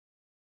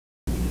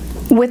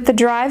With the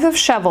drive of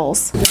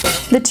shovels,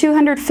 the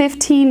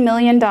 $215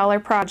 million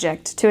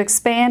project to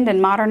expand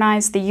and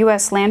modernize the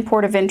U.S. land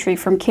port of entry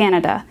from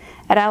Canada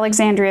at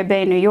Alexandria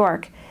Bay, New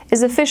York,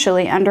 is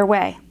officially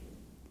underway.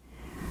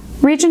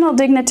 Regional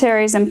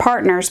dignitaries and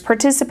partners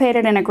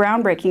participated in a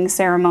groundbreaking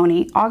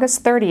ceremony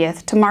August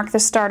 30th to mark the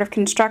start of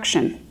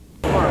construction.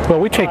 Well,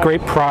 we take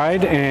great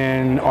pride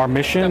in our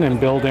mission in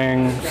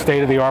building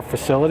state-of-the-art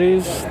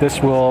facilities.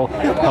 This will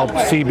help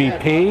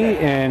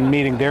CBP in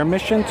meeting their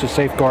mission to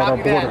safeguard our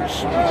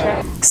borders.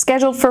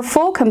 Scheduled for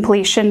full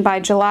completion by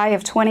July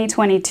of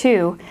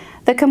 2022,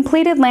 the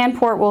completed land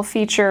port will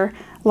feature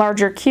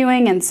larger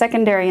queuing and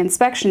secondary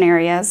inspection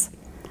areas,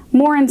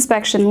 more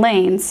inspection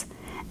lanes,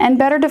 and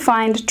better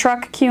defined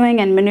truck queuing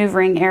and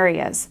maneuvering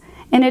areas,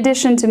 in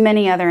addition to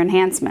many other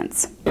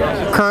enhancements.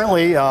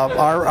 Currently,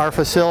 our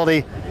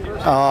facility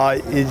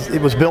it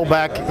was built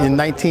back in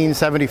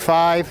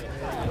 1975.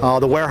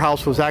 The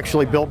warehouse was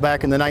actually built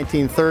back in the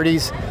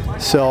 1930s.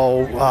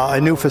 So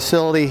a new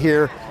facility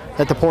here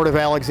at the Port of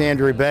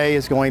Alexandria Bay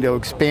is going to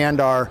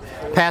expand our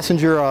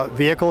passenger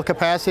vehicle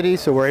capacity.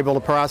 So we're able to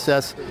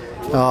process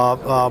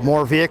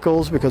more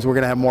vehicles because we're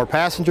going to have more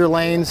passenger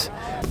lanes.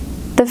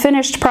 The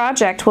finished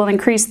project will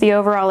increase the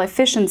overall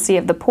efficiency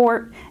of the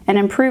port and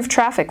improve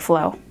traffic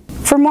flow.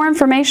 For more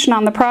information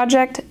on the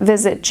project,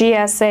 visit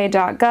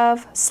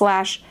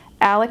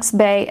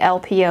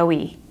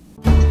gsa.gov/alexbaylpoe.